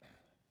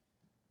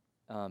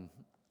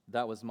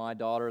That was my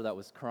daughter that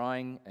was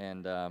crying,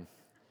 and if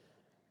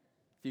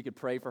you could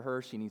pray for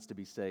her, she needs to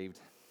be saved.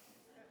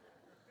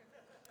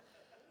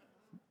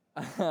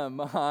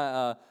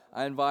 I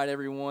invite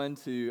everyone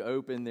to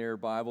open their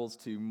Bibles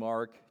to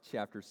Mark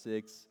chapter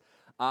 6.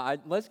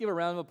 Let's give a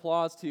round of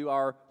applause to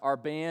our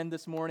band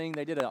this morning.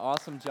 They did an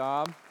awesome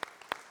job.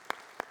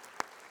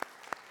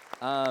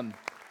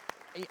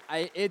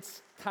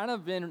 It's kind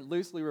of been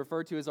loosely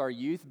referred to as our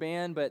youth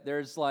band, but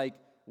there's like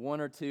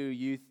one or two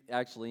youth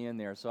actually in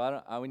there.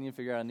 So we need to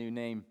figure out a new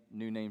name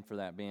for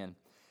that band.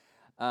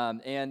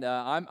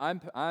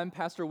 I'm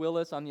Pastor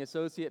Willis. I'm the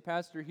associate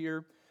pastor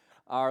here.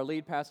 Our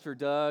lead pastor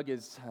Doug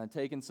is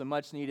taking some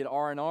much needed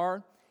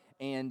R&R,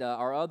 and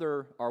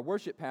our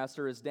worship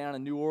pastor is down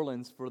in New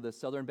Orleans for the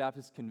Southern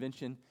Baptist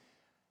Convention.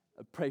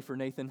 Pray for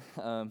Nathan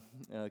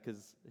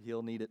because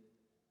he'll need it.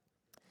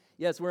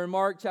 Yes, we're in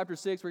Mark chapter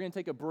 6. We're going to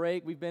take a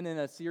break. We've been in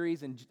a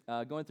series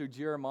going through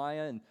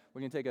Jeremiah, and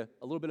we're going to take a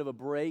little bit of a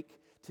break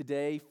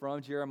today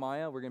from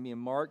Jeremiah. We're going to be in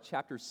Mark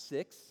chapter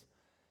 6.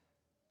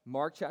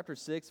 Mark chapter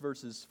 6,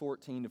 verses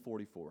 14 to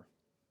 44.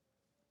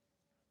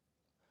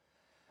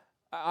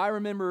 I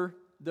remember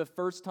the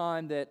first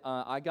time that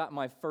I got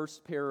my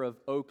first pair of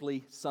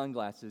Oakley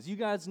sunglasses. You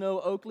guys know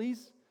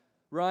Oakleys,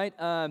 right?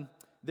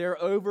 They're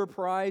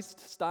overpriced,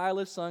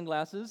 stylish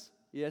sunglasses.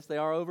 Yes, they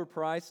are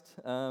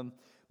overpriced.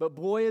 But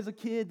boy, as a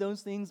kid,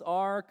 those things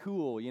are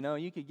cool. You know,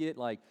 you could get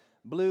like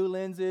blue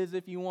lenses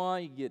if you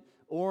want. You could get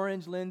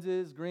orange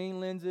lenses, green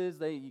lenses.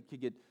 You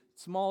could get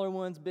smaller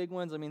ones, big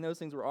ones. I mean, those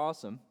things were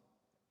awesome.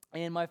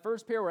 And my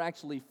first pair were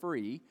actually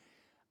free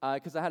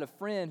because I had a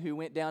friend who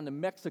went down to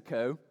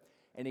Mexico,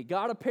 and he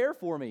got a pair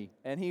for me.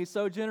 And he's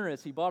so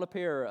generous. He bought a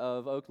pair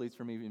of Oakleys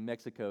for me in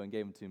Mexico and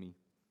gave them to me.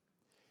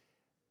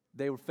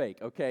 They were fake.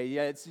 Okay,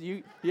 yeah, it's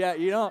you. Yeah,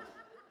 you don't.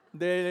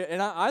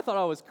 And I thought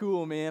I was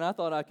cool, man. I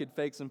thought I could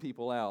fake some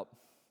people out,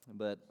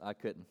 but I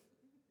couldn't.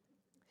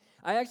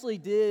 I actually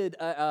did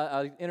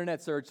an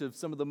internet search of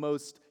some of the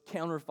most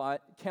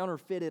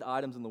counterfeited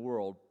items in the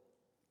world.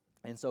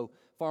 And so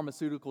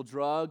pharmaceutical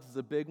drugs is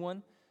a big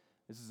one.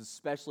 This is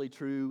especially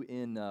true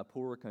in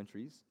poorer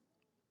countries.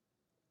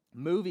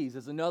 Movies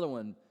is another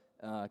one,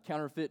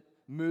 counterfeit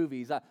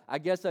movies. I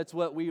guess that's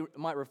what we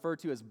might refer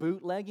to as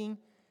bootlegging,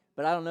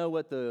 but I don't know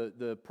what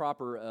the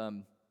proper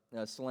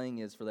slang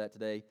is for that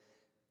today.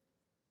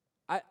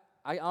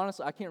 I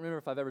honestly, I can't remember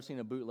if I've ever seen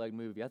a bootleg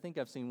movie. I think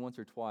I've seen once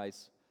or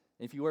twice.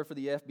 If you work for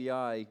the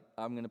FBI,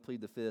 I'm going to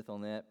plead the fifth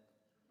on that.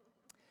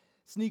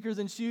 Sneakers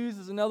and shoes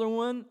is another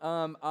one.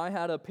 I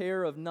had a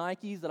pair of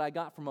Nikes that I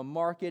got from a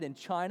market in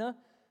China,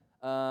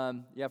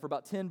 for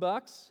about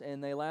 $10,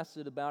 and they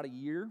lasted about a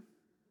year.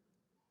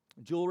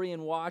 Jewelry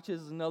and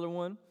watches is another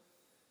one.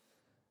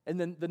 And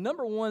then the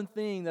number one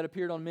thing that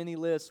appeared on many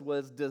lists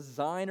was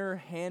designer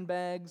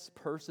handbags,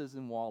 purses,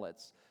 and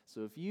wallets.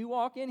 So if you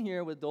walk in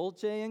here with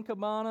Dolce &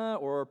 Gabbana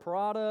or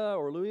Prada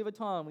or Louis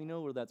Vuitton, we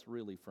know where that's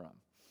really from.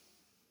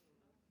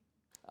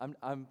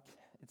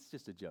 It's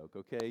just a joke,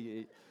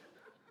 okay?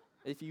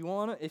 If you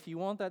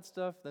want that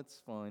stuff,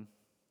 that's fine.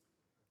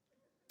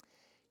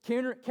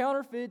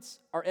 Counterfeits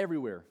are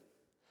everywhere.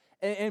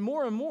 And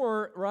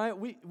more, right,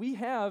 we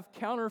have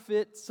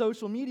counterfeit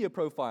social media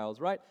profiles,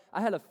 right?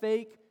 I had a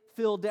fake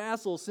Phil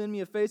Dassel send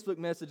me a Facebook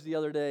message the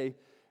other day.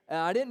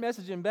 I didn't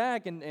message him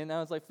back, and I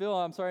was like, Phil,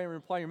 I'm sorry I didn't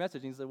reply to your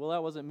message. And he said, well,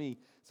 that wasn't me,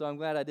 so I'm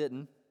glad I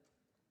didn't.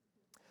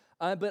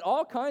 But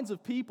all kinds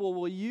of people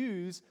will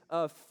use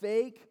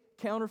fake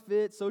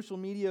counterfeit social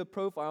media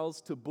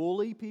profiles to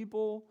bully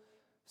people,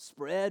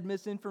 spread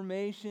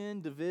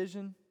misinformation,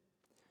 division.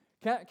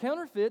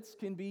 Counterfeits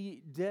can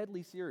be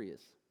deadly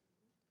serious.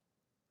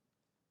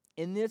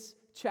 In this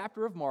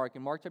chapter of Mark,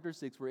 in Mark chapter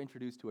 6, we're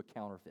introduced to a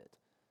counterfeit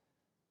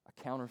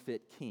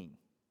king.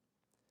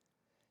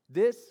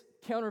 This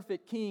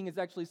counterfeit king is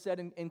actually set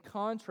in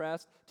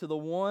contrast to the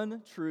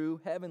one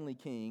true heavenly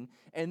king,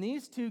 and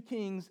these two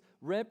kings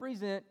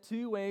represent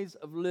two ways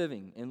of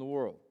living in the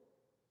world.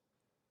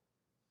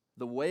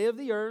 The way of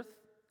the earth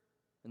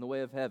and the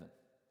way of heaven.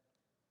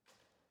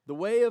 The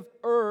way of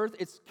earth,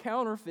 it's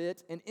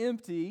counterfeit and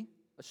empty,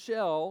 a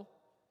shell.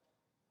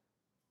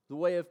 The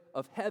way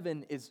of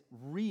heaven is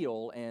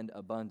real and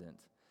abundant.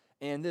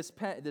 And this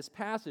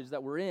passage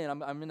that we're in, I'm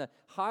going to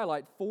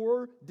highlight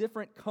 4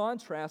 different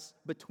contrasts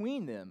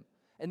between them.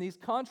 And these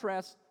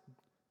contrasts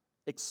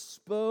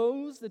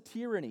expose the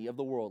tyranny of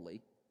the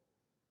worldly,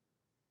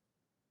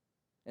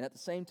 and at the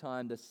same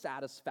time, the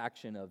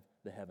satisfaction of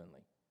the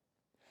heavenly.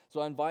 So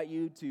I invite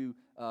you to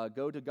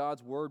go to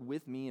God's Word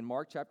with me in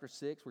Mark chapter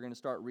 6. We're going to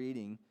start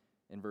reading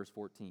in verse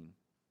 14.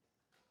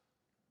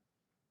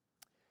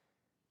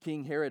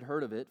 King Herod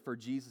heard of it, for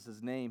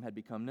Jesus' name had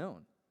become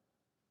known.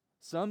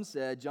 Some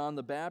said John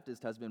the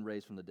Baptist has been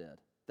raised from the dead.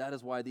 That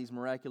is why these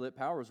miraculous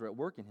powers are at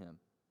work in him.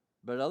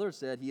 But others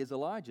said he is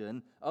Elijah,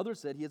 and others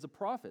said he is a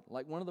prophet,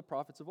 like one of the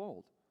prophets of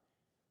old.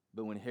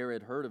 But when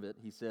Herod heard of it,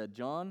 he said,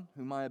 John,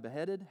 whom I have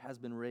beheaded, has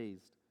been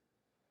raised.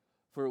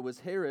 For it was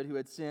Herod who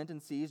had sent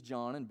and seized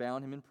John and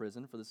bound him in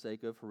prison for the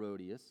sake of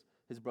Herodias,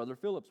 his brother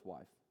Philip's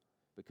wife,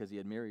 because he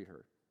had married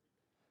her.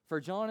 For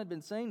John had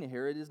been saying to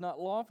Herod, "It is not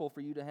lawful for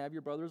you to have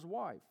your brother's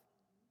wife."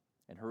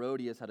 And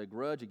Herodias had a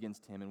grudge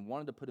against him and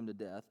wanted to put him to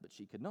death, but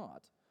she could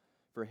not.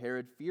 For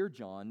Herod feared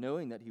John,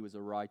 knowing that he was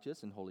a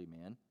righteous and holy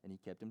man, and he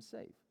kept him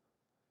safe.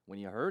 When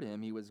he heard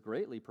him, he was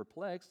greatly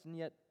perplexed, and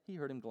yet he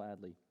heard him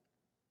gladly.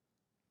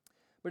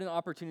 But an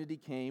opportunity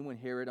came when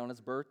Herod on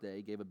his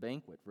birthday gave a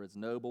banquet for his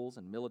nobles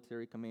and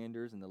military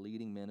commanders and the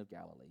leading men of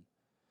Galilee.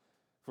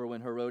 For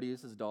when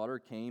Herodias' daughter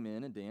came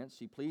in and danced,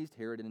 she pleased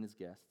Herod and his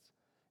guests.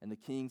 And the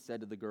king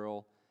said to the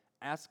girl,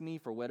 "Ask me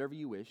for whatever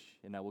you wish,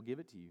 and I will give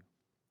it to you."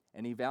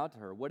 And he vowed to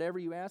her, "Whatever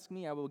you ask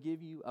me, I will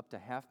give you up to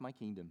half my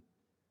kingdom."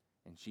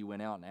 And she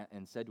went out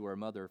and said to her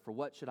mother, "For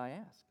what should I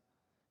ask?"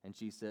 And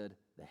she said,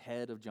 "The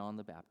head of John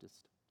the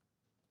Baptist."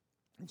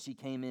 And she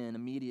came in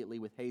immediately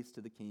with haste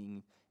to the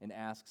king and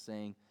asked,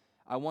 saying,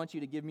 "I want you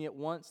to give me at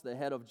once the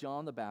head of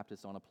John the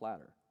Baptist on a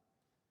platter."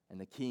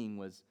 And the king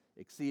was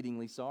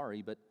exceedingly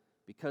sorry, but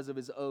because of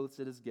his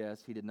oaths at his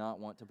guests, he did not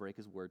want to break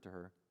his word to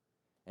her.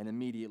 And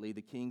immediately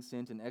the king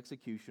sent an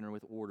executioner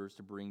with orders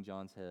to bring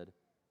John's head.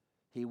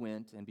 He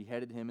went and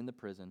beheaded him in the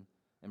prison,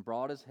 and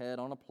brought his head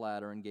on a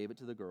platter and gave it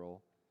to the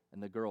girl,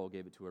 and the girl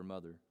gave it to her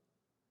mother.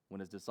 When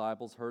his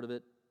disciples heard of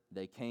it,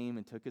 they came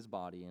and took his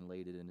body and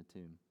laid it in a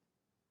tomb.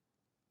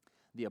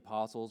 The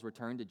apostles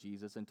returned to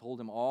Jesus and told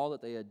him all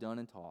that they had done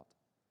and taught.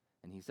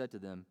 And he said to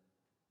them,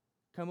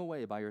 "Come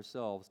away by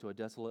yourselves to a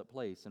desolate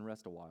place and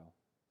rest a while."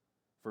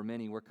 For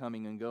many were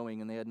coming and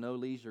going, and they had no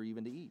leisure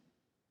even to eat.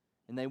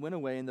 And they went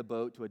away in the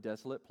boat to a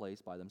desolate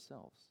place by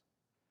themselves.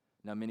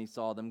 Now many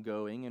saw them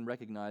going and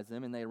recognized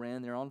them, and they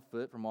ran there on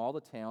foot from all the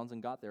towns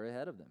and got there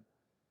ahead of them.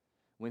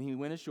 When he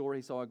went ashore,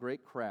 he saw a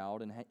great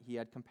crowd, and he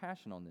had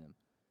compassion on them,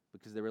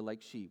 because they were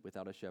like sheep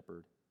without a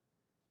shepherd.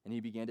 And he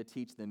began to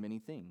teach them many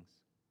things.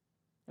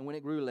 And when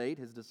it grew late,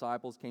 his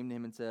disciples came to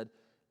him and said,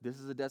 "This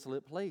is a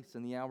desolate place,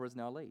 and the hour is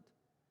now late.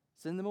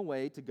 Send them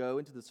away to go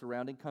into the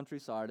surrounding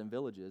countryside and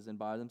villages and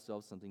buy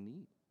themselves something to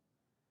eat."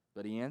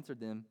 But he answered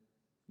them,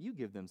 "You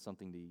give them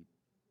something to eat."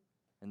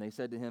 And they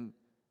said to him,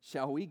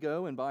 "Shall we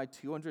go and buy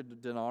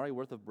 200 denarii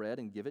worth of bread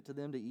and give it to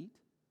them to eat?"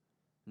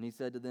 And he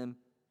said to them,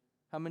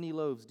 "How many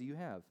loaves do you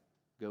have?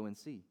 Go and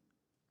see."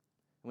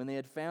 When they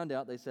had found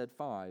out, they said,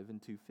 5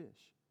 and 2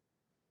 fish.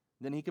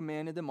 Then he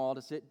commanded them all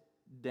to sit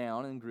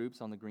down in groups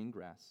on the green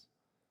grass.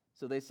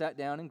 So they sat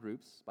down in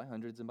groups by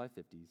hundreds and by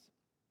fifties.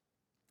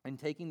 And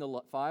taking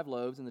the 5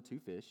 loaves and the 2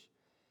 fish,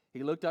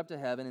 he looked up to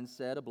heaven and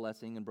said a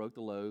blessing and broke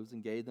the loaves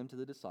and gave them to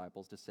the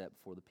disciples to set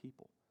before the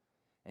people.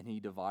 And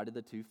he divided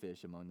the 2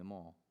 fish among them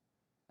all.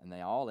 And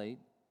they all ate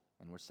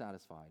and were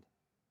satisfied.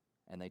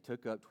 And they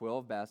took up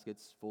 12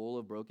 baskets full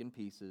of broken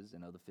pieces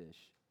and of the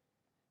fish.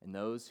 And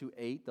those who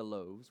ate the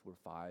loaves were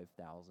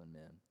 5,000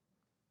 men.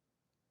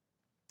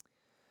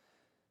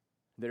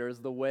 There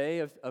is the way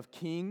of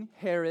King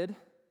Herod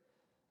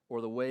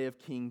or the way of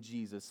King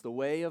Jesus, the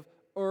way of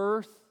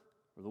earth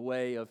or the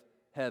way of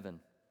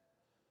heaven.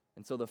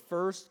 And so the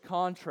first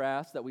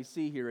contrast that we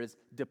see here is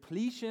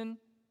depletion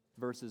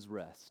versus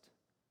rest.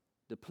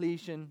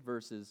 Depletion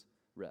versus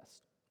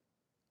rest.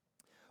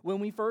 When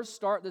we first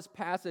start this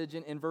passage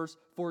in verse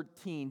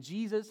 14,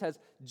 Jesus has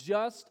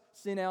just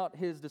sent out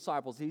his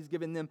disciples. He's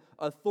given them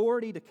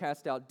authority to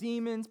cast out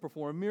demons,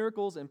 perform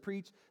miracles, and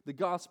preach the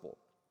gospel.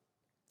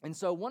 And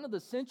so one of the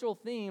central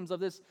themes of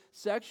this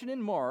section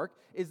in Mark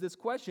is this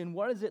question: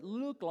 what does it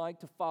look like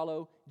to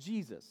follow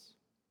Jesus?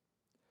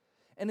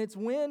 And it's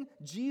when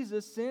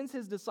Jesus sends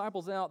his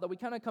disciples out that we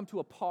kind of come to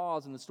a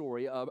pause in the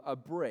story, a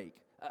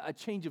break, a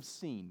change of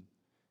scene.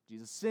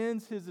 Jesus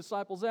sends his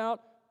disciples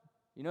out,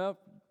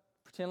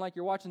 pretend like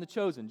you're watching The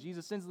Chosen.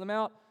 Jesus sends them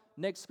out.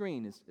 Next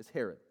screen is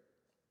Herod.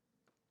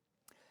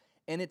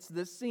 And it's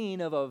the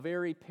scene of a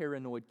very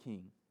paranoid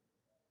king.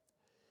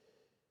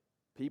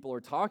 People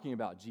are talking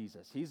about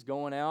Jesus. He's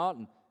going out,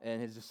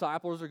 and his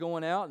disciples are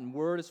going out, and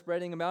word is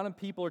spreading about him.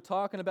 People are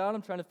talking about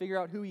him, trying to figure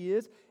out who he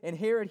is. And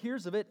Herod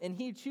hears of it, and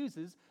he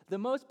chooses the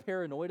most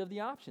paranoid of the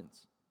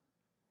options.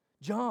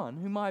 John,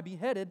 whom I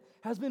beheaded,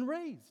 has been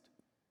raised.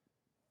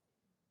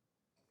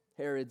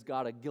 Herod's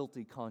got a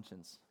guilty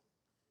conscience.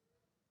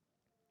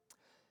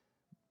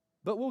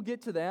 But we'll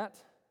get to that,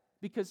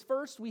 because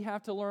first we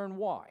have to learn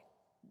why.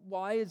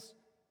 Why is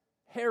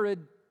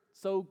Herod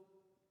so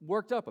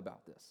worked up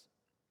about this?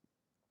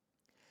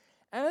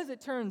 As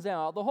it turns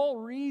out, the whole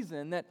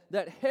reason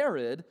that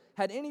Herod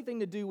had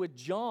anything to do with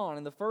John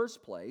in the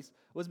first place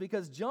was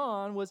because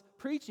John was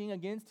preaching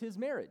against his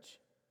marriage.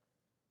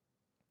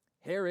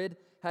 Herod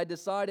had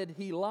decided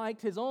he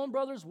liked his own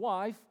brother's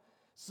wife,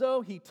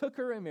 so he took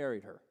her and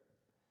married her.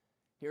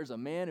 Here's a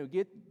man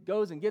who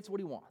goes and gets what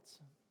he wants.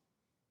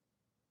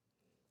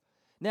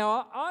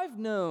 Now, I've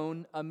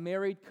known a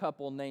married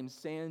couple named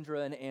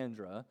Sandra and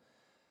Andra,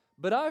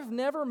 but I've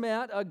never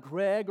met a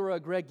Greg or a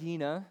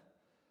Gregina,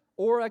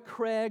 or a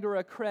Craig or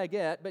a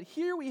Craigette, but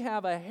here we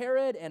have a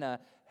Herod and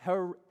a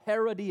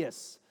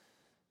Herodias.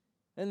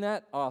 Isn't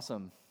that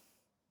awesome?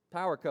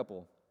 Power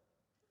couple.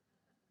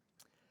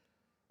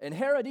 And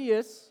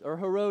Herodias, or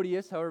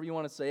Herodias, however you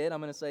want to say it,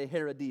 I'm going to say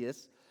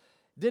Herodias,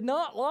 did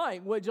not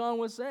like what John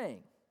was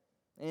saying.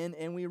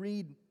 And we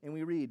read,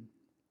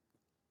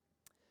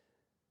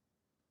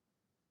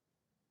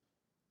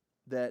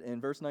 that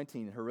in verse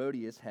 19,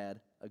 Herodias had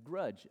a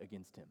grudge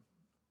against him.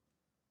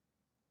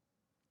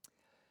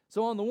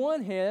 So on the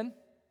one hand,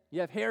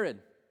 you have Herod.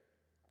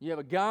 You have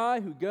a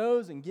guy who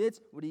goes and gets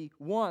what he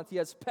wants. He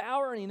has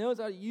power and he knows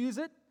how to use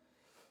it.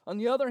 On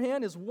the other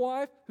hand, his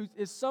wife who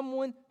is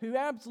someone who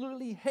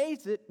absolutely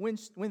hates it when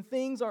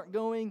things aren't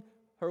going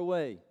her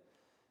way.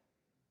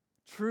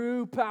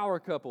 True power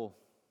couple.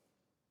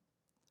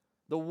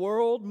 The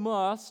world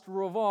must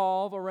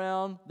revolve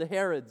around the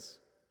Herods.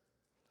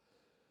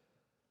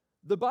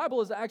 The Bible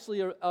is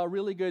actually a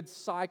really good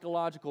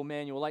psychological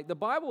manual. Like the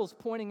Bible is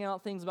pointing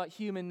out things about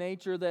human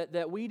nature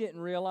that we didn't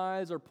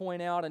realize or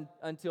point out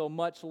until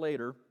much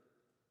later.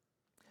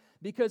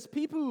 Because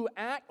people who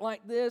act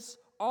like this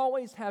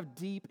always have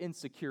deep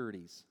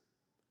insecurities.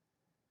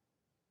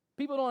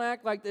 People don't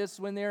act like this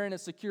when they're in a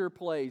secure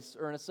place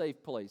or in a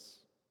safe place.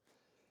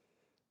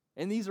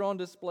 And these are on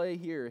display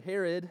here.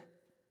 Herod,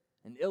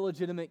 an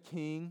illegitimate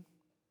king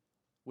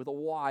with a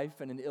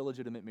wife and an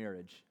illegitimate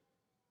marriage.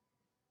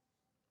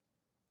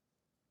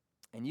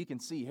 And you can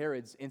see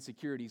Herod's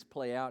insecurities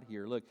play out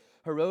here. Look,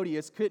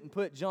 Herodias couldn't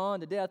put John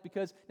to death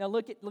because, now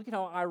look at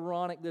how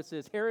ironic this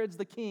is. Herod's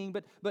the king,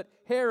 but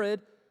Herod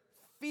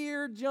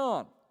feared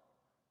John.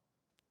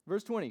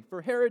 Verse 20,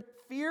 for Herod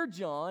feared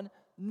John,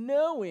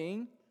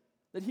 knowing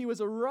that he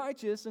was a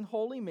righteous and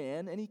holy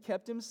man, and he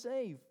kept him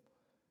safe.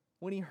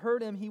 When he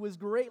heard him, he was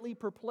greatly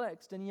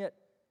perplexed, and yet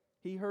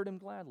he heard him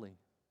gladly.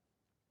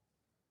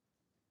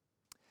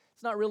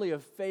 It's not really a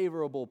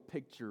favorable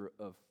picture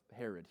of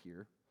Herod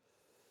here.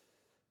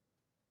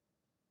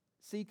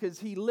 See, because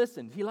he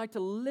listened. He liked to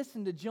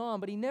listen to John,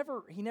 but he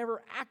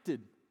never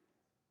acted.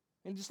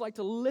 He just liked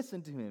to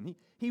listen to him.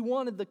 He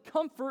wanted the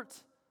comfort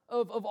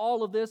of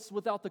all of this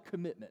without the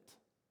commitment.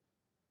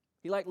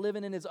 He liked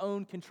living in his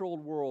own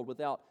controlled world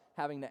without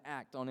having to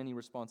act on any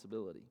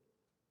responsibility.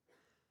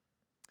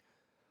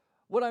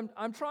 What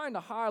I'm trying to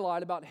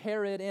highlight about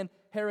Herod and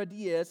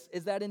Herodias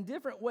is that in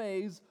different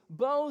ways,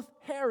 both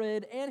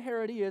Herod and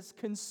Herodias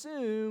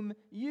consume,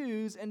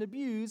 use, and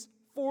abuse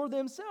for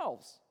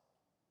themselves.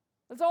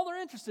 That's all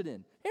they're interested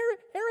in.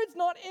 Herod's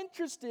not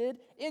interested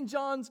in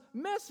John's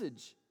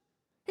message.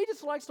 He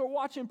just likes to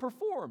watch him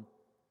perform.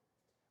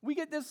 We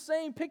get this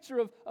same picture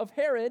of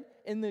Herod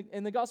in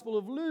the Gospel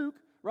of Luke,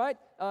 right?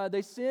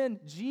 They send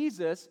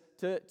Jesus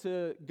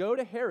to go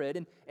to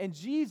Herod, and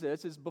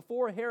Jesus is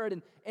before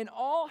Herod, and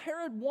all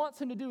Herod wants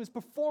him to do is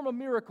perform a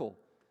miracle.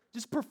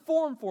 Just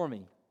perform for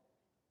me.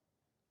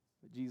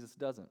 But Jesus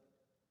doesn't.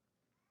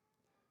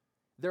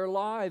 Their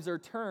lives are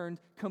turned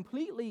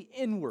completely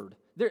inward.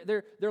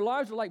 Their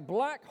lives are like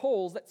black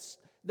holes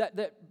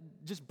that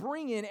just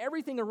bring in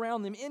everything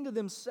around them into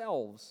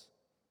themselves.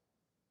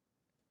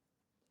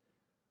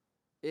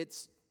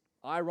 It's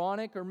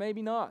ironic, or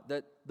maybe not,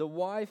 that the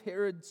wife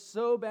Herod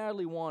so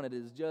badly wanted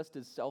is just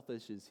as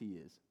selfish as he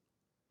is.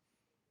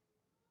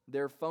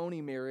 Their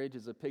phony marriage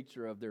is a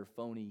picture of their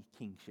phony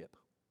kingship.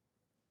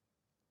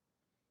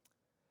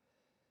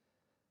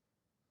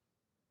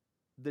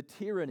 The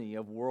tyranny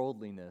of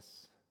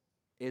worldliness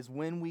is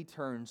when we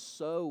turn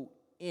so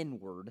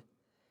inward,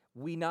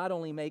 we not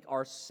only make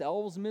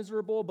ourselves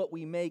miserable, but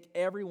we make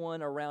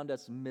everyone around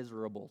us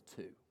miserable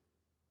too.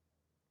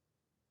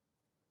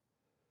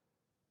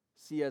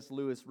 C.S.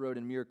 Lewis wrote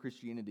in Mere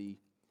Christianity,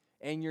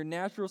 and your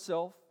natural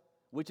self,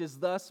 which is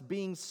thus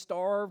being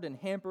starved and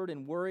hampered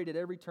and worried at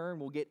every turn,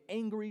 will get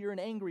angrier and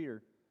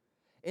angrier.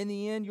 In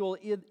the end, you'll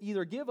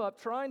either give up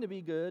trying to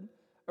be good,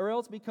 or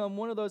else become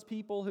one of those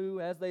people who,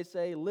 as they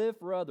say, live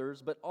for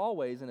others, but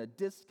always in a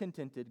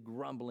discontented,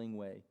 grumbling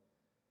way.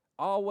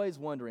 Always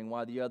wondering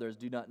why the others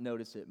do not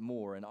notice it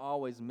more, and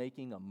always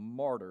making a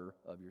martyr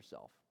of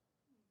yourself.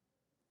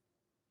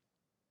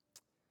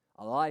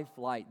 A life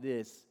like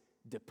this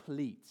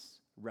depletes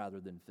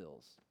rather than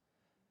fills.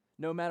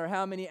 No matter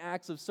how many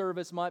acts of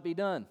service might be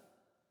done,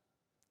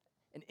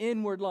 an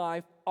inward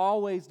life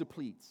always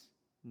depletes,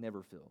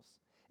 never fills.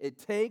 It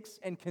takes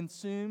and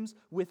consumes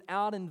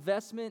without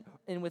investment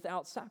and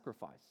without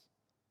sacrifice,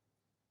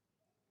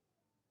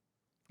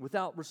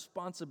 without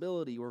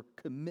responsibility or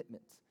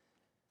commitment.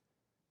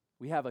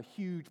 We have a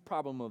huge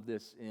problem of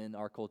this in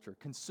our culture,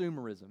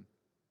 consumerism.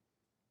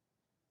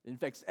 It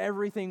infects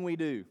everything we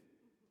do.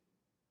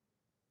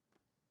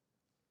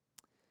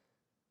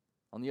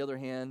 On the other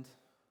hand,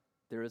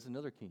 there is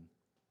another king.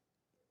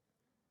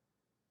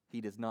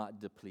 He does not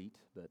deplete,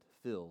 but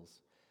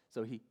fills.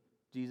 So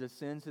Jesus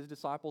sends his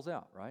disciples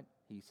out, right?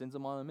 He sends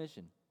them on a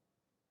mission.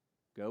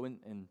 Go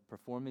and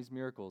perform these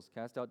miracles,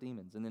 cast out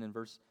demons. And then in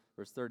verse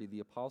 30,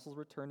 the apostles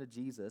returned to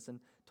Jesus and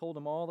told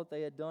him all that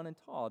they had done and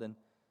taught. And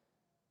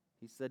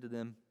he said to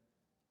them,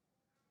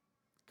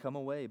 come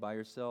away by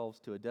yourselves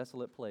to a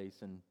desolate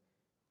place and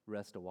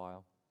rest a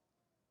while.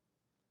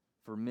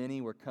 For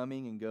many were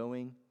coming and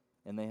going,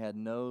 and they had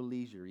no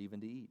leisure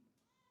even to eat.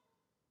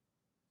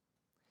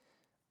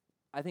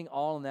 I think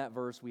all in that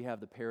verse we have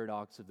the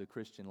paradox of the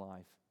Christian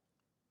life.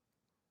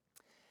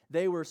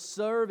 They were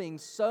serving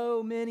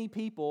so many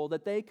people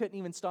that they couldn't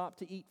even stop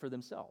to eat for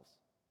themselves.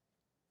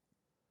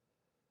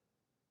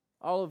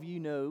 All of you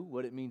know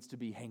what it means to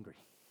be hangry.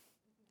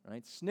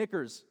 right?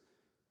 Snickers,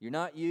 you're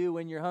not you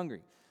when you're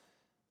hungry.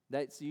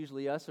 That's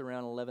usually us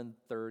around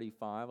 11:35,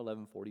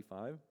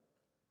 11:45.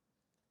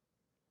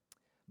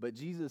 But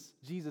Jesus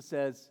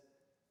says,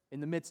 in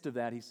the midst of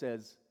that, he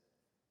says,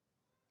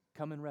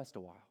 come and rest a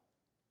while.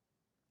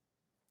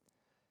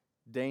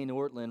 Dane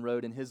Ortlund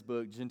wrote in his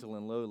book, Gentle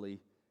and Lowly,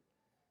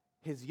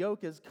 his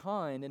yoke is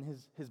kind and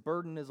his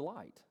burden is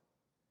light.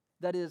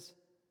 That is,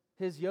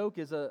 his yoke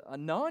is a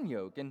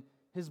non-yoke and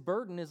his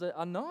burden is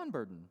a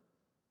non-burden.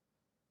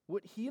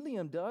 What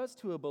helium does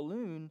to a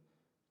balloon,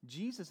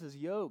 Jesus'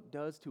 yoke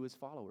does to his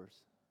followers.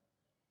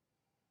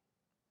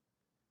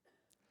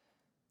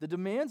 The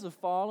demands of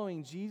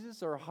following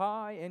Jesus are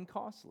high and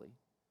costly,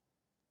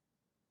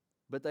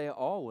 but they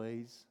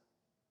always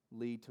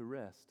lead to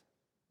rest.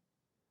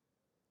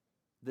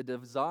 The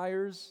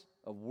desires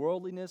of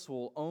worldliness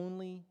will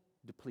only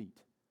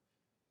deplete.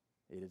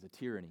 It is a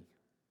tyranny.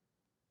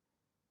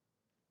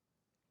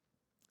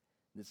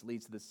 This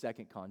leads to the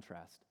second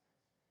contrast: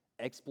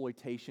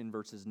 exploitation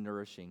versus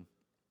nourishing.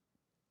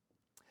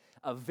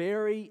 A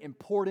very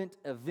important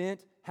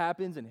event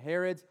happens in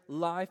Herod's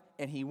life,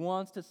 and he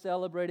wants to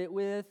celebrate it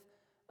with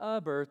a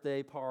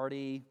birthday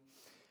party.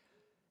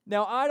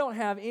 Now, I don't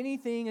have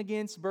anything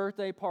against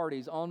birthday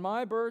parties. On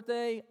my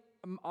birthday,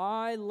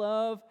 I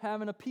love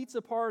having a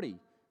pizza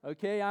party.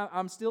 Okay,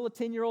 I'm still a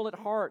 10-year-old at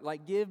heart.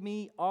 Like, give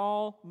me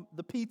all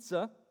the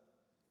pizza.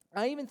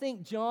 I even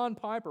think John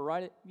Piper,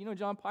 right? You know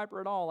John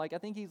Piper at all? Like, I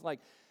think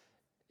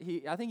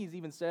he's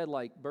even said,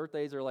 like,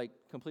 birthdays are, like,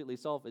 completely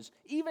selfish.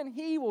 Even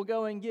he will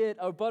go and get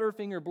a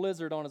Butterfinger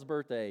Blizzard on his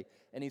birthday,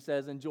 and he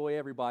says, enjoy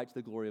every bite to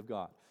the glory of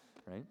God,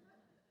 right?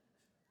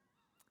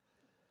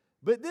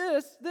 But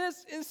this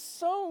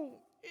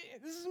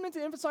is meant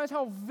to emphasize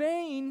how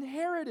vain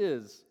Herod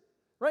is,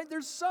 right?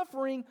 There's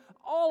suffering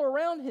all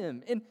around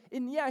him.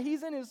 And yeah,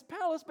 he's in his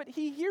palace, but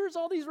he hears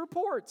all these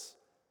reports.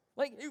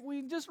 Like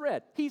we just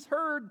read, he's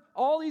heard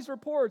all these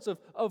reports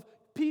of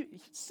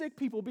sick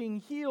people being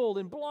healed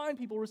and blind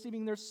people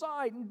receiving their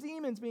sight and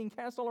demons being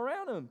cast all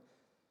around him.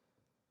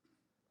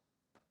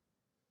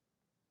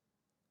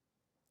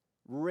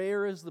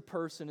 Rare is the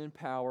person in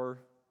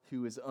power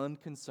who is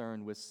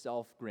unconcerned with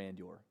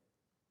self-grandeur.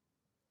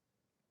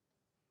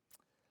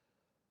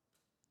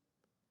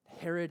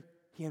 Herod,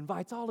 he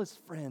invites all his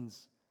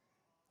friends.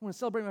 I want to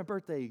celebrate my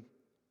birthday.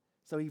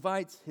 So he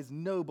invites his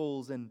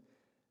nobles and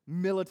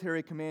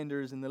military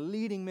commanders and the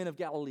leading men of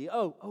Galilee.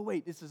 Oh,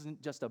 wait, this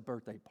isn't just a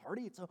birthday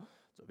party. It's a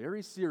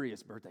very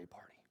serious birthday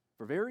party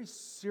for very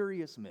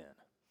serious men.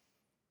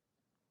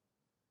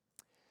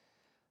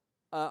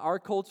 Our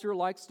culture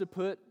likes to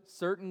put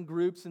certain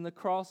groups in the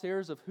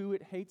crosshairs of who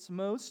it hates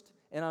most.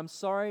 And I'm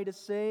sorry to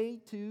say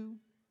to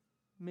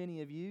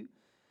many of you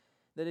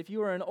that if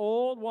you are an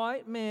old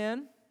white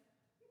man,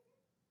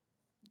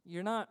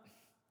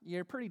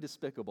 you're pretty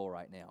despicable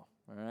right now,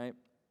 all right?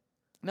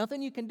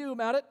 Nothing you can do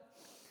about it.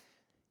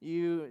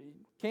 You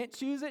can't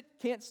choose it,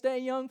 can't stay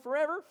young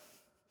forever.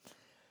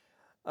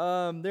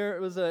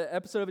 There was an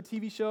episode of a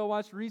TV show I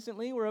watched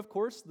recently where, of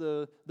course,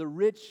 the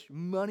rich,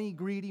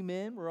 money-greedy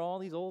men were all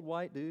these old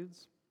white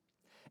dudes.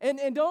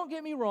 And don't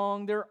get me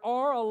wrong, there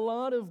are a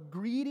lot of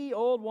greedy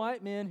old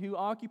white men who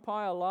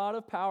occupy a lot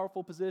of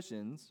powerful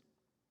positions.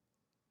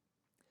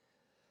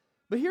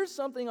 But here's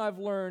something I've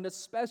learned,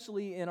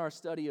 especially in our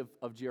study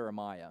of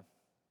Jeremiah.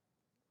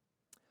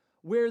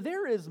 Where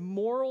there is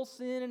moral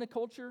sin in a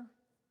culture,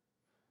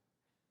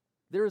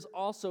 there is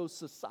also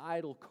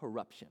societal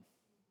corruption.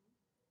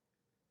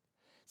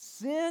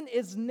 Sin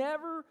is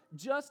never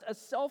just a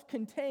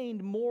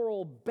self-contained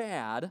moral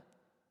bad.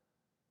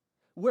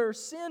 Where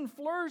sin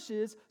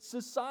flourishes,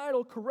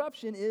 societal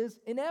corruption is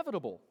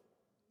inevitable.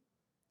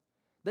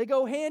 They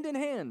go hand in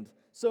hand.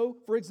 So,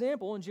 for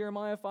example, in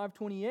Jeremiah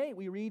 5:28,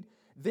 we read,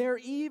 their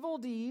evil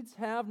deeds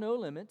have no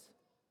limit.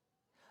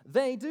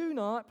 They do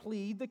not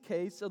plead the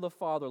case of the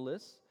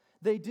fatherless.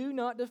 They do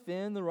not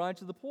defend the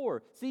rights of the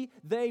poor. See,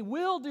 they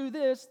will do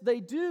this. They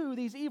do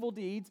these evil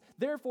deeds.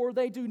 Therefore,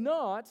 they do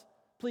not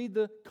plead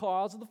the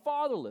cause of the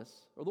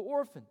fatherless or the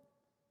orphan.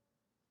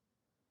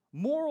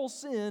 Moral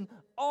sin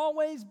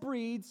always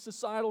breeds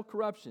societal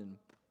corruption.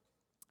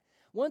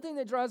 One thing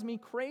that drives me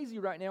crazy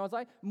right now is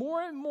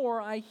more and more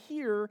I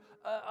hear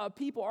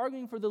people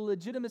arguing for the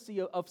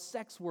legitimacy of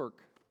sex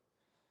work.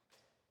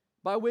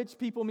 By which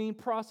people mean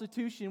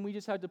prostitution. We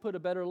just had to put a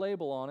better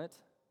label on it.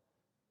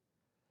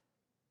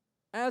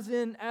 As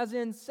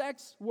in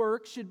sex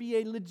work should be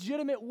a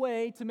legitimate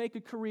way to make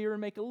a career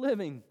and make a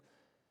living.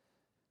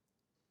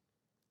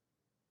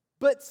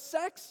 But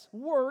sex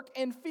work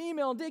and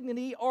female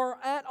dignity are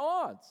at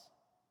odds.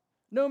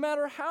 No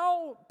matter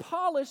how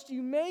polished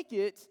you make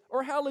it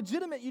or how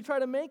legitimate you try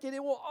to make it,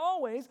 it will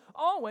always,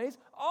 always,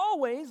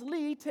 always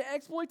lead to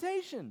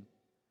exploitation.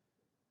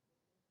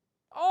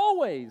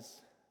 Always.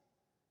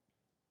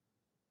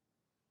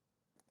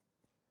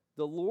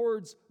 The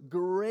Lord's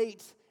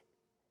great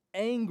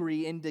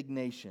angry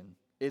indignation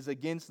is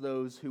against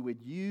those who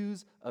would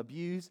use,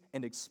 abuse,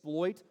 and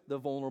exploit the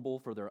vulnerable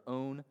for their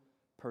own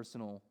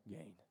personal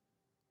gain.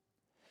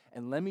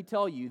 And let me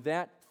tell you,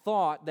 that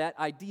thought, that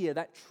idea,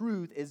 that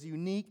truth is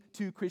unique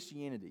to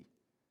Christianity.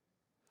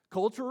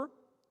 Culture,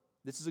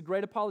 this is a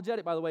great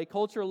apologetic, by the way.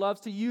 Culture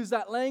loves to use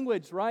that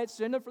language, right?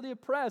 Stand up for the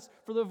oppressed,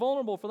 for the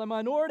vulnerable, for the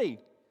minority.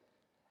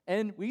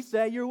 And we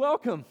say, you're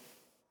welcome.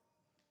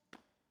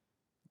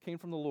 It came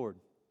from the Lord.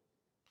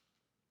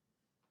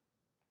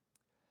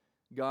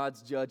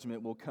 God's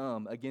judgment will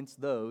come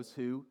against those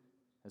who,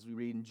 as we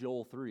read in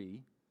Joel 3,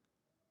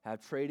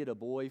 have traded a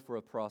boy for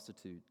a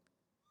prostitute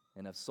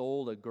and have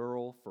sold a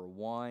girl for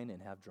wine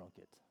and have drunk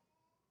it.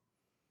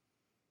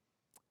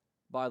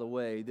 By the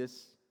way,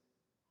 this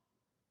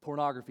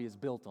pornography is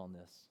built on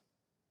this.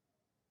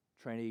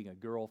 Trading a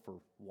girl for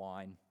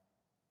wine.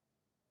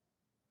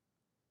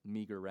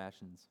 Meager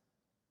rations.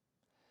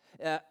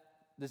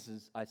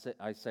 I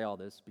say all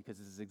this because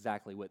this is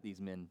exactly what these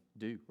men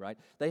do, right?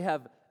 They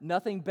have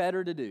nothing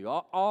better to do.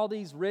 All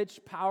these rich,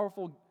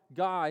 powerful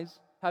guys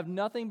have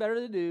nothing better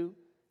to do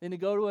than to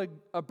go to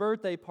a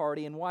birthday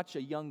party and watch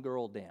a young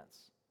girl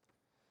dance.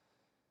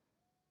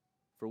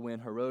 For when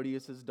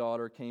Herodias'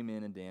 daughter came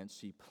in and danced,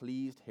 she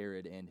pleased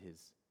Herod and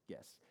his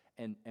guests.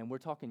 And we're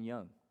talking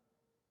young.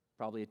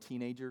 Probably a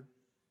teenager,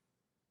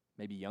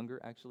 maybe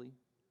younger actually.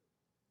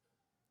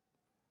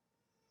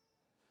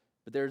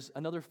 But there's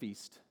another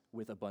feast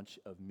with a bunch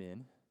of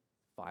men,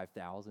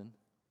 5,000.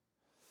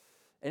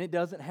 And it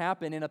doesn't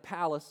happen in a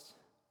palace,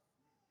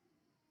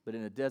 but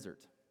in a desert.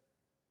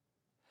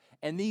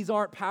 And these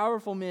aren't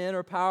powerful men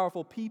or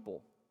powerful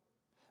people.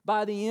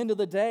 By the end of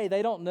the day,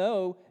 they don't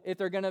know if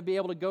they're going to be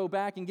able to go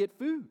back and get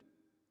food.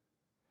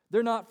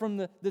 They're not from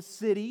the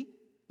city,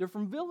 they're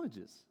from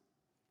villages.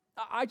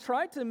 I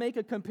tried to make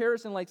a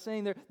comparison like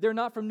saying they're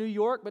not from New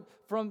York, but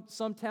from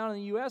some town in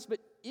the U.S., but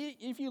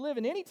if you live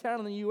in any town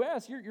in the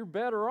U.S., you're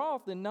better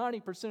off than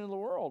 90% of the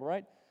world,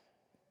 right?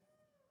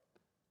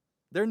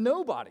 They're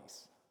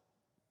nobodies.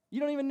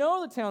 You don't even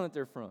know the town that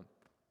they're from.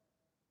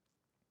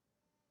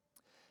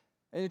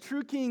 And the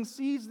true king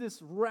sees this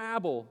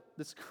rabble,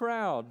 this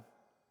crowd,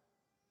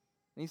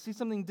 and he sees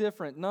something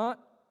different, not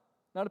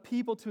a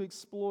people to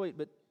exploit,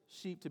 but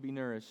sheep to be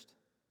nourished.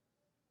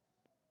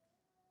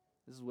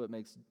 This is what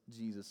makes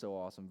Jesus so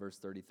awesome, verse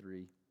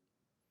 33.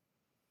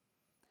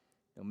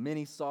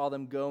 Many saw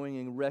them going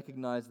and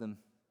recognized them.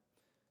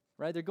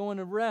 Right? They're going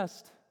to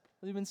rest.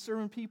 They've been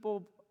serving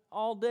people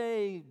all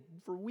day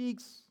for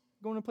weeks,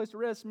 going to a place to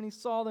rest. Many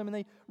saw them and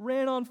they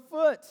ran on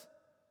foot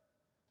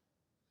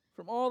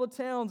from all the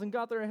towns and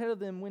got there ahead of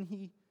them. When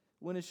he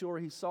went ashore,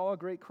 he saw a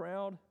great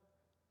crowd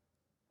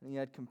and he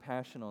had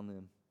compassion on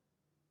them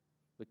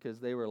because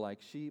they were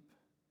like sheep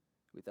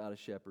without a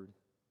shepherd.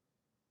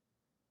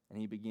 And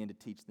he began to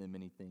teach them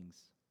many things.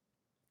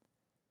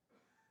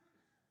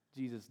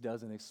 Jesus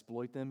doesn't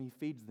exploit them, he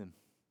feeds them.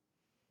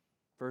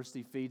 First,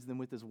 he feeds them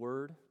with his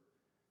word,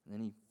 and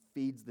then he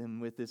feeds them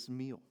with this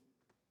meal.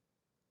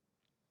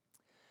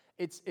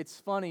 It's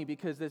funny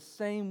because this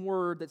same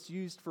word that's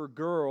used for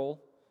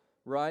girl,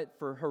 right,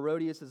 for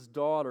Herodias'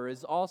 daughter,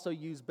 is also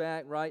used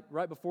back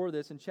right before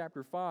this in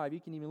chapter 5. You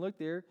can even look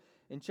there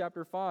in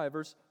chapter 5,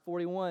 verse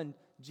 41.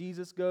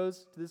 Jesus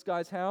goes to this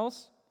guy's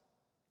house.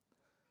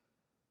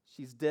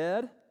 She's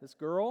dead, this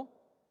girl.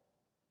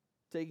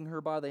 Taking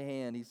her by the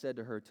hand, he said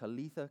to her,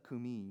 Talitha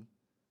kumi,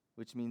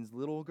 which means,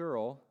 little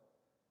girl,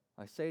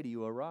 I say to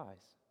you,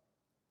 arise.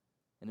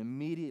 And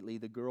immediately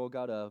the girl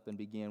got up and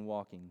began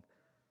walking,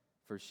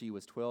 for she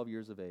was 12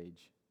 years of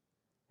age,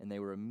 and they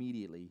were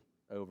immediately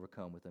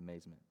overcome with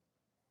amazement.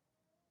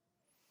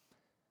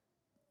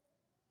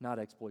 Not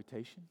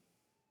exploitation,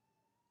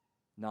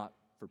 not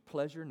for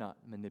pleasure, not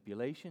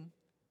manipulation,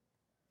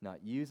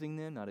 not using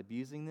them, not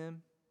abusing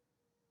them,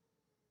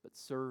 but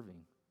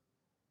serving,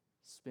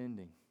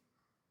 spending,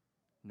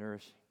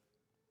 nourishing.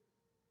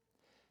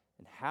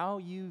 And how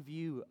you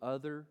view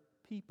other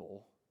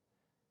people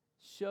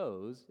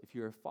shows if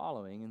you're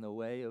following in the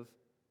way of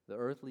the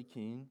earthly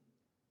king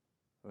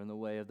or in the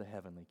way of the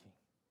heavenly king.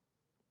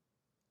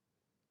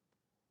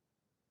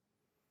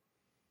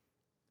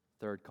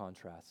 Third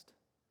contrast,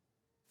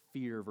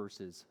 fear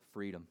versus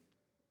freedom.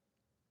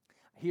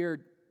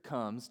 Here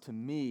comes, to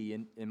me,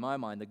 in my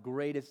mind, the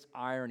greatest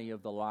irony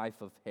of the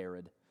life of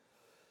Herod.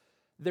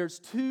 There's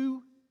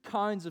two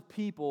kinds of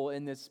people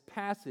in this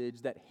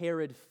passage that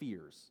Herod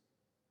fears.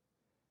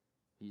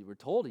 We're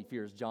told he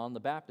fears John the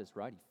Baptist,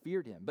 right? He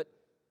feared him. But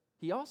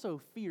he also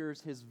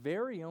fears his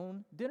very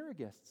own dinner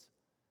guests.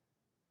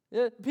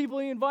 The people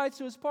he invites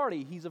to his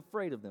party, he's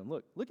afraid of them.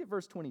 Look at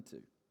verse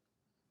 22.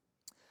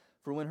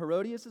 For when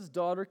Herodias'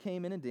 daughter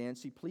came in and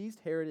danced, she pleased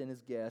Herod and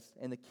his guests,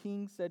 and the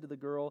king said to the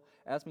girl,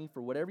 ask me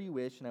for whatever you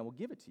wish, and I will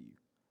give it to you.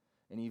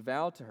 And he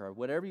vowed to her,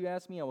 whatever you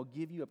ask me, I will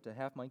give you up to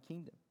half my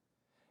kingdom.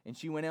 And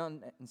she went out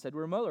and said to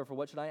her mother, for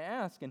what should I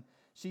ask? And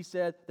she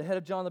said, the head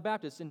of John the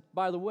Baptist. And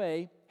by the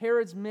way,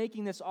 Herod's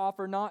making this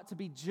offer not to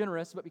be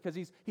generous, but because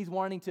he's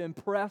wanting to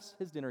impress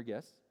his dinner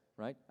guests,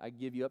 right? I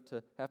give you up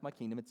to half my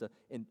kingdom. It's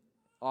an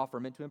offer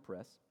meant to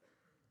impress.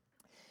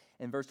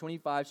 In verse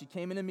 25, she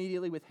came in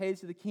immediately with haste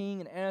to the king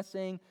and asked,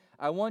 saying,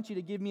 I want you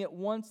to give me at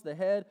once the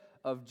head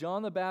of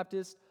John the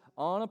Baptist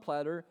on a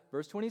platter.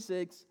 Verse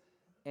 26,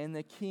 And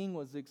the king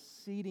was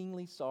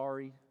exceedingly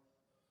sorry,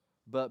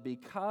 but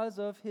because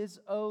of his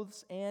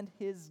oaths and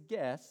his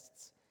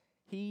guests,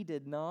 he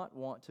did not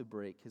want to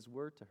break his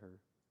word to her.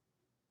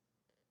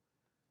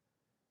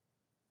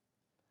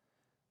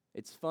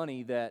 It's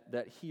funny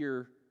that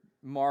here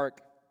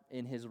Mark,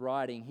 in his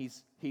writing,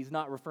 he's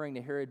not referring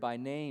to Herod by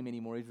name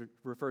anymore. He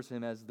refers to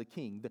him as the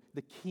king.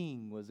 The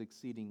king was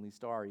exceedingly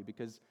sorry,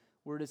 because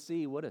we're to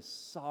see what a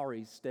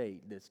sorry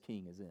state this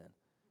king is in.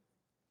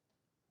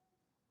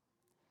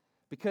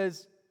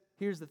 Because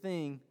here's the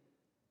thing,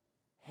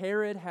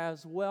 Herod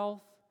has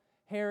wealth,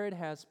 Herod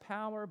has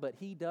power, but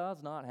he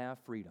does not have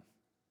freedom.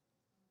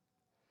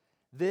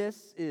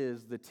 This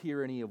is the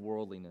tyranny of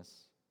worldliness.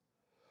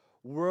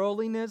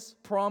 Worldliness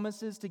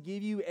promises to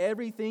give you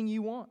everything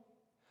you want.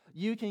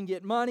 You can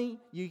get money,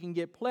 you can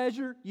get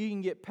pleasure, you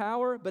can get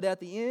power, but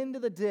at the end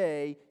of the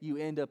day, you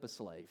end up a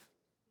slave.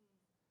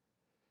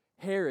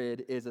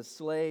 Herod is a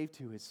slave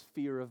to his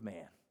fear of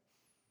man.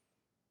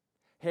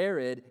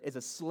 Herod is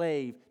a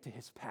slave to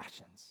his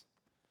passions.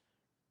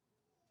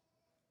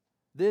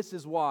 This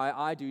is why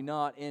I do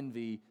not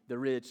envy the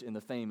rich and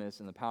the famous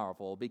and the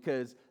powerful,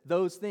 because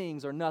those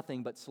things are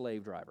nothing but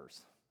slave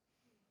drivers.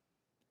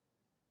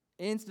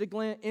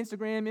 Instagram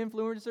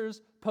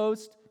influencers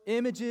post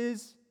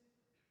images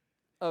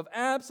of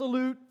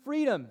absolute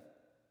freedom,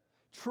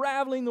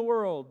 traveling the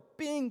world,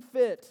 being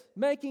fit,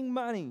 making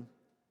money.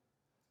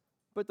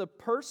 But the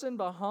person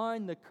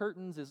behind the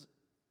curtains is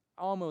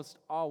almost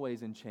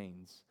always in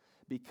chains,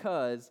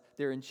 because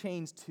they're in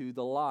chains to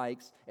the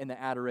likes and the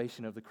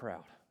adoration of the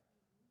crowd.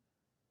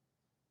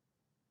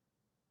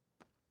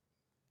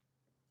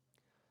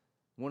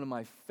 One of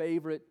my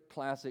favorite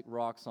classic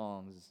rock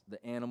songs,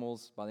 The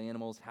Animals, by The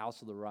Animals,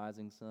 House of the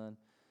Rising Sun.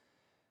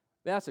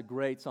 That's a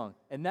great song.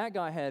 And that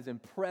guy has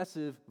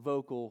impressive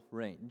vocal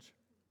range.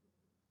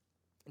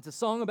 It's a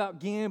song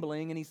about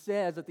gambling, and he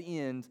says at the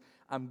end,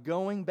 I'm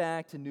going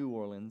back to New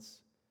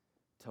Orleans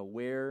to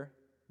wear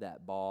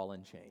that ball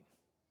and chain.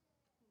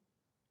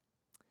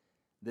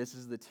 This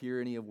is the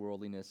tyranny of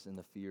worldliness and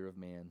the fear of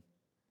man.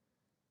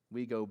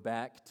 We go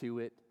back to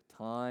it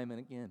time and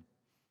again.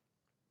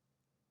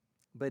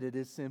 But it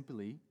is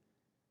simply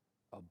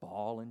a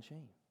ball and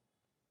chain.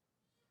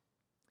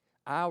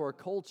 Our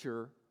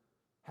culture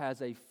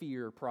has a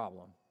fear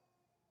problem.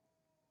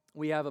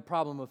 We have a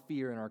problem of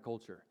fear in our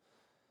culture.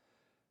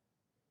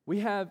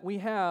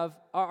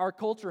 Our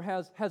culture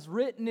has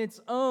written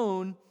its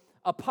own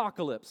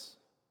apocalypse.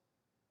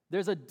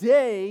 There's a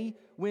day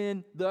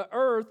when the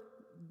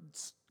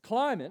earth's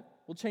climate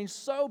will change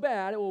so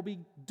bad it will be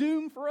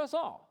doomed for us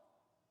all.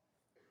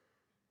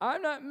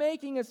 I'm not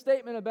making a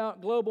statement about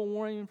global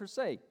warming per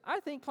se. I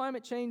think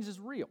climate change is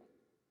real.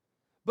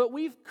 But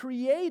we've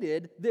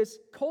created this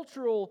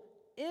cultural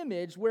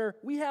image where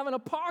we have an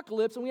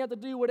apocalypse and we have to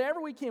do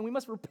whatever we can. We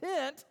must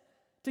repent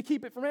to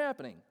keep it from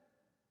happening.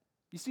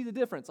 You see the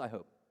difference, I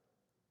hope.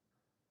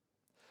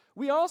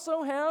 We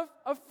also have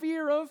a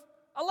fear of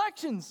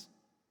elections.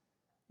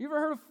 You ever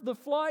heard of the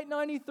Flight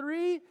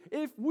 93?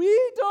 If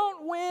we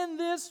don't win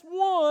this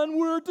one,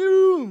 we're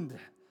doomed.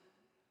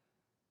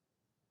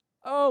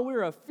 Oh,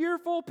 we're a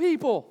fearful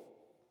people.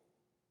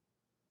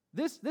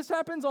 This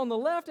happens on the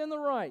left and the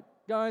right.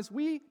 Guys,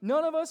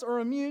 none of us are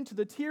immune to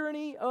the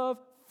tyranny of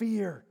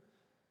fear.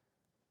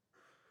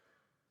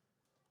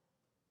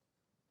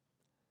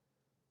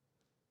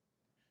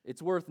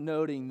 It's worth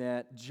noting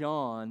that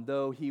John,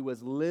 though he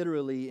was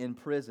literally in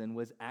prison,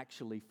 was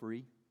actually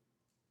free.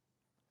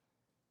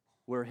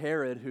 Where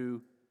Herod,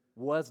 who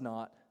was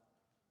not,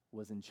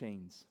 was in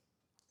chains.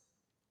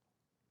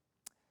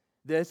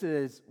 This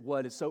is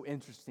what is so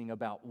interesting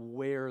about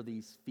where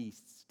these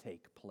feasts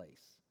take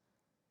place.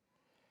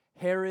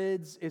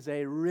 Herod's is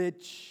a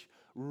rich,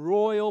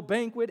 royal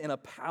banquet in a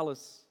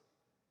palace.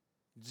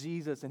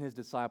 Jesus and his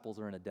disciples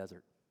are in a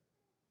desert.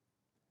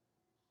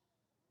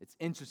 It's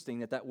interesting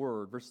that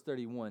word, verse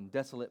 31,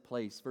 desolate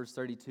place, verse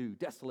 32,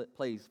 desolate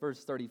place,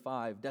 verse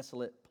 35,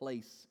 desolate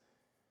place.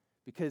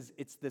 Because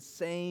it's the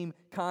same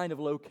kind of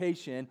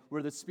location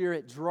where the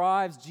Spirit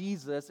drives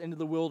Jesus into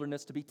the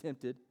wilderness to be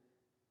tempted.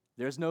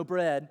 There's no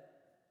bread.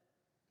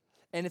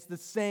 And it's the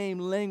same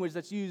language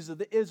that's used of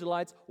the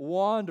Israelites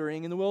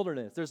wandering in the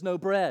wilderness. There's no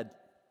bread.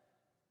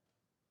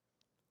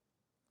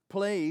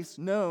 Place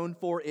known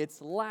for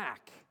its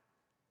lack,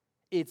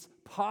 its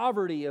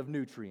poverty of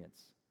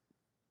nutrients.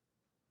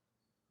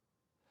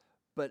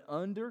 But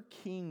under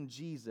King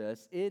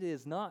Jesus, it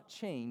is not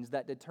change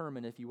that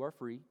determines if you are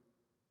free.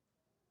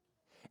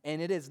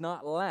 And it is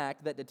not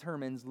lack that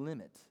determines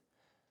limit.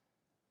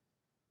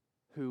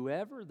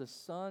 Whoever the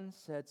Son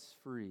sets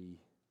free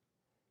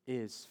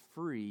is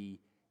free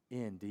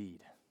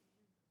indeed.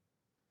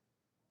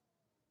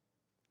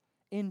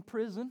 In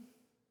prison,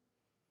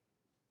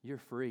 you're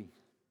free.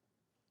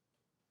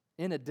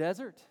 In a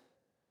desert,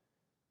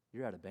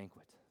 you're at a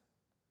banquet.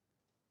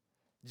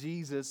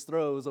 Jesus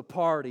throws a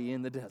party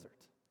in the desert.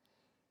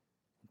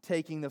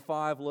 Taking the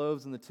 5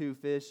 loaves and the 2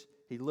 fish,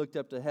 he looked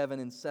up to heaven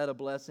and said a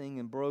blessing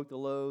and broke the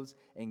loaves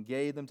and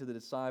gave them to the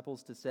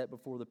disciples to set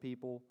before the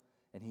people.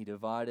 And he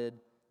divided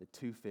the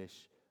 2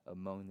 fish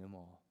among them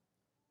all.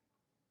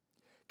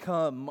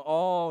 Come,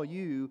 all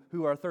you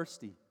who are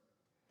thirsty,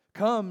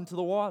 come to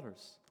the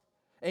waters.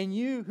 And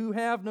you who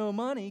have no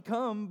money,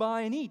 come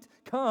buy and eat.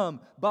 Come,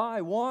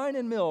 buy wine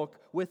and milk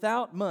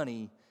without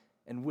money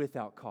and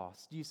without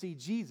cost. You see,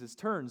 Jesus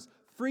turns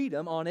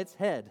freedom on its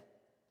head.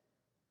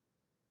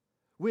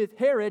 With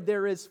Herod,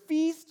 there is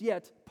feast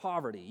yet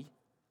poverty.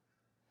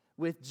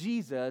 With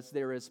Jesus,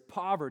 there is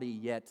poverty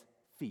yet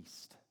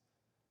feast.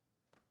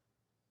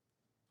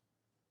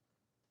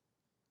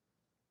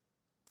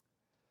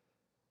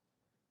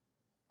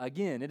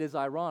 Again, it is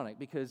ironic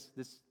because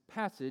this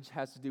passage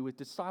has to do with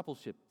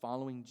discipleship,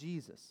 following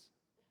Jesus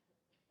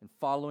and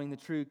following the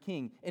true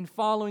King. In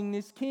following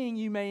this King,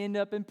 you may end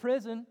up in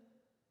prison.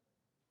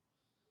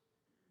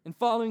 In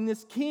following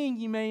this King,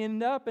 you may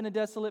end up in a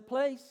desolate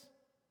place.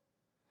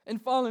 In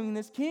following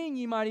this King,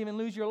 you might even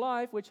lose your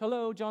life, which,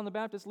 John the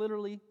Baptist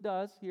literally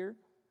does here.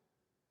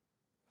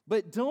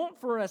 But don't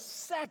for a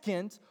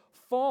second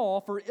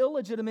fall for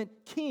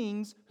illegitimate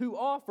kings who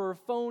offer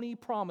phony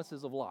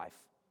promises of life.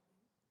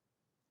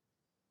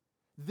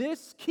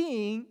 This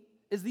King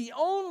is the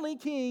only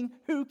King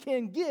who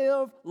can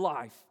give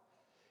life.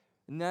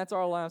 And that's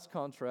our last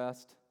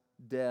contrast,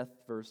 death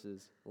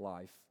versus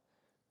life.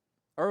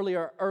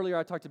 Earlier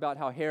I talked about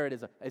how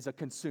Herod is a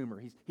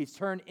consumer. He's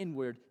turned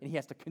inward and he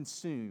has to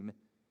consume.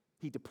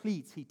 He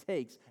depletes, he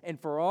takes. And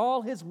for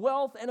all his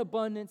wealth and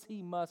abundance,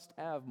 he must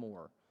have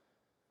more.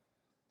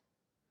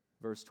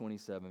 Verse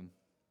 27.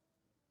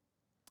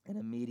 And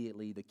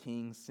immediately the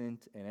king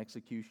sent an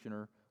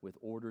executioner with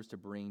orders to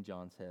bring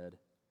John's head.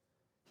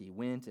 He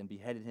went and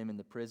beheaded him in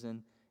the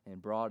prison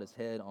and brought his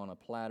head on a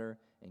platter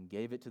and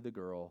gave it to the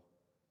girl,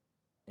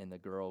 and the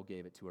girl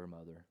gave it to her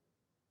mother.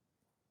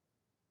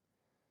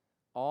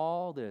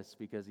 All this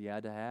because he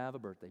had to have a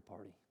birthday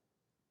party.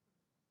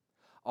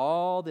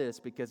 All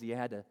this because he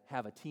had to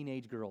have a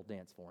teenage girl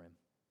dance for him.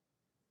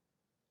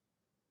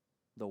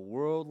 The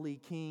worldly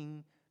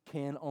king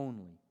can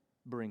only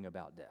bring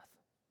about death.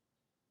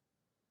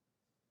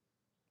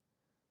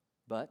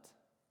 But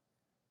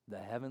the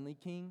heavenly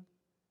king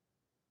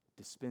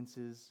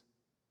dispenses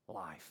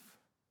life.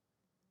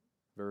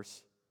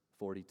 Verse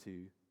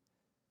 42.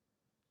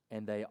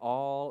 And they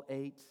all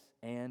ate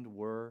and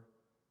were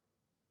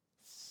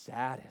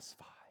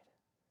satisfied.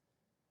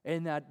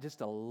 Isn't that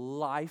just a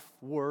life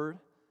word?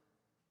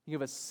 You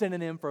have a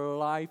synonym for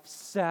life,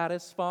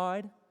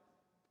 satisfied.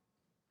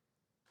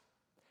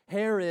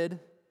 Herod,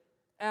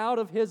 out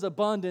of his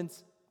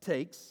abundance,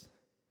 takes.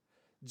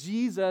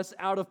 Jesus,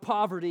 out of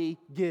poverty,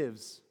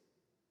 gives.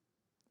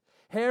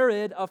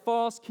 Herod, a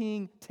false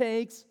king,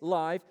 takes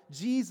life.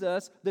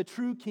 Jesus, the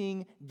true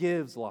king,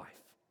 gives life.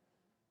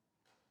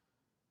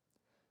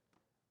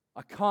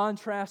 A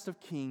contrast of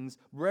kings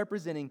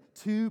representing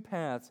two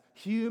paths,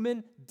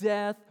 human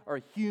death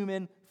or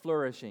human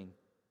flourishing.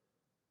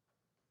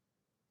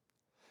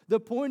 The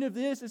point of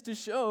this is to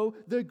show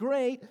the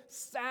great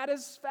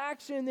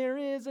satisfaction there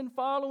is in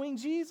following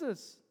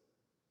Jesus.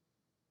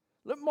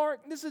 Look,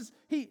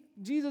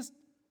 Jesus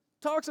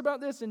talks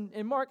about this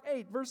in Mark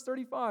 8, verse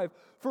 35.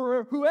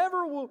 For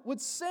whoever would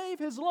save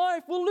his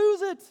life will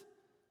lose it.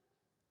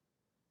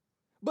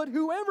 But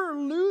whoever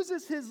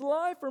loses his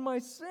life for my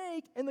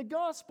sake and the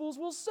Gospels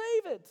will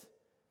save it.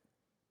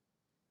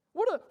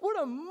 What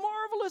a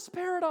marvelous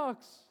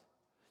paradox.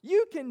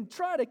 You can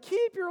try to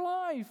keep your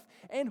life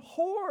and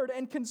hoard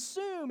and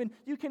consume, and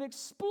you can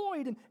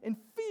exploit and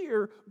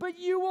fear, but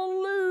you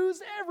will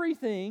lose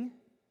everything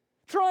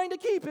trying to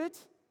keep it.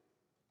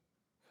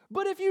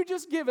 But if you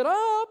just give it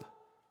up,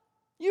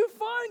 you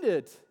find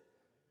it.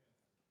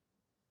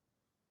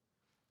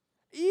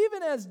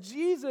 Even as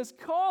Jesus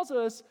calls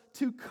us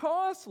to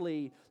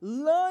costly,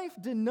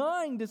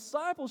 life-denying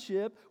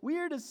discipleship, we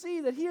are to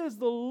see that He is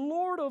the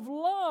Lord of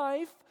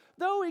life,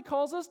 though He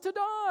calls us to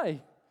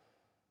die.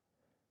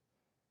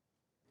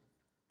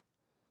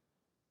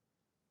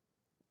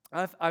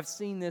 I've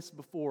seen this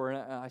before,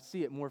 and I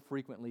see it more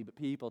frequently, but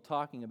people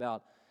talking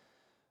about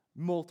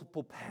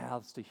multiple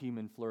paths to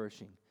human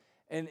flourishing.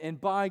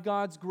 And by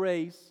God's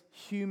grace,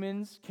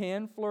 humans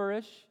can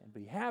flourish and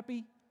be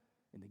happy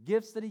in the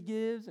gifts that He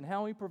gives and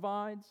how He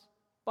provides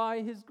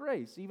by His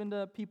grace, even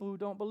to people who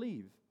don't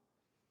believe.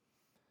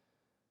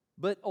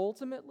 But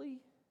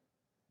ultimately,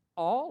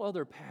 all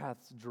other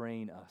paths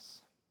drain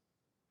us,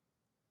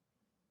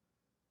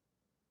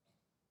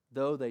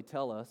 though they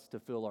tell us to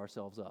fill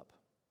ourselves up.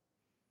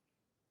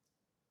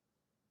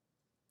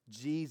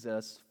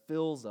 Jesus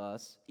fills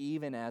us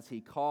even as He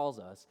calls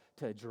us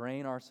to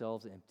drain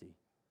ourselves empty.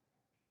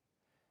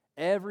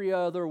 Every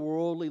other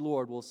worldly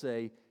lord will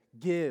say,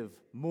 give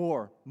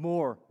more,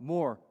 more,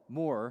 more,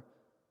 more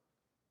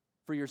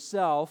for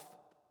yourself,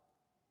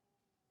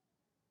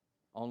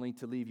 only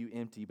to leave you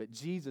empty. But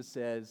Jesus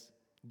says,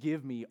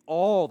 give me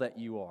all that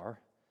you are,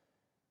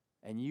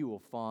 and you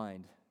will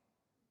find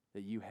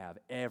that you have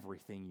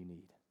everything you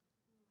need.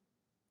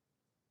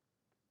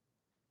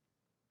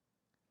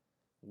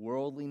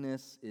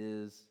 Worldliness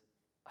is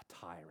a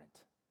tyrant.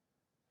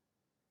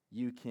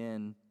 You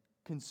can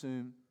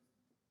consume,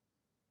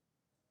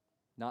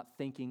 not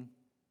thinking,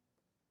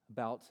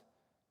 about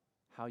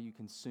how you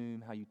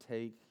consume, how you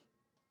take.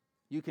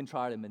 You can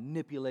try to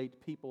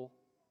manipulate people.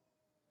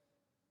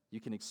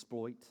 You can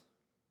exploit.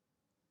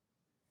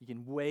 You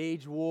can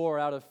wage war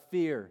out of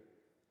fear.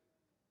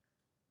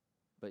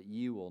 But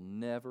you will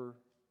never,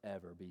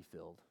 ever be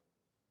filled.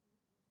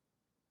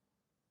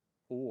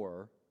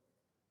 Or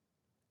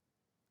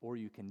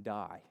you can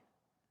die.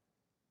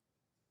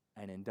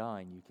 And in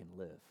dying, you can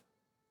live.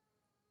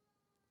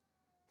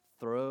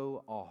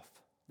 Throw off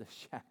the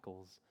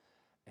shackles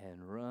and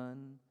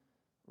run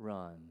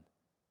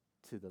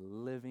to the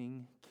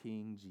living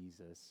King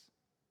Jesus,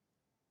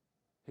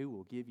 who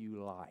will give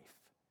you life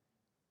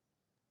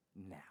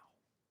now.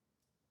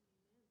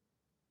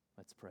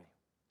 Let's pray.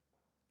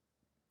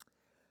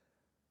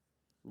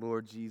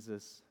 Lord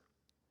Jesus,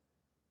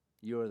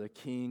 you are the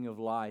King of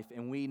life,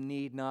 and we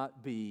need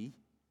not be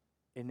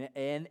in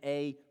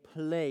a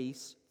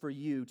place for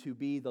you to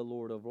be the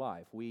Lord of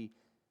life. We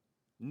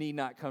need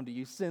not come to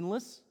you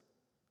sinless.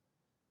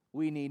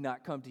 We need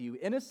not come to you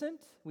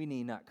innocent. We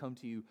need not come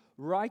to you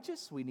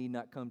righteous. We need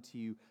not come to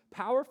you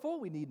powerful.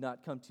 We need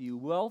not come to you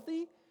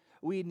wealthy.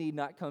 We need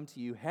not come to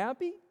you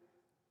happy.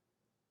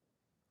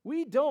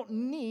 We don't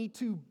need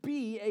to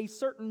be a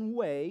certain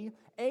way,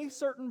 a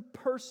certain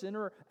person,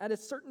 or at a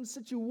certain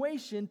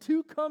situation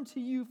to come to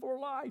you for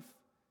life.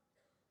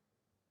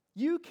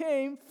 You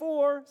came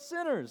for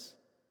sinners,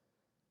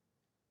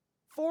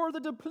 for the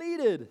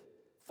depleted,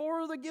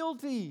 for the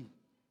guilty,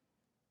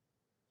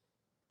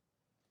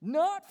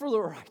 not for the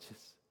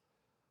righteous.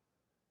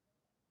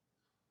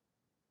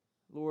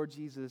 Lord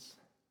Jesus,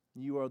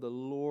 you are the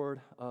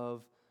Lord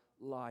of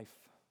life.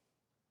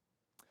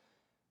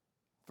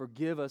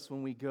 Forgive us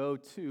when we go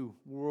to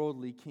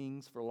worldly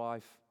kings for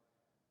life,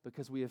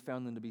 because we have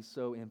found them to be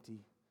so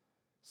empty,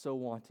 so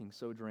wanting,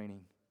 so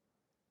draining.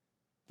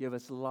 Give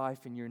us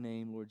life in your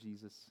name, Lord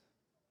Jesus.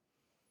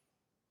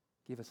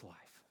 Give us life.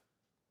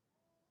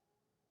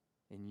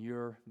 In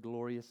your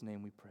glorious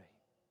name we pray.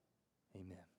 Amen.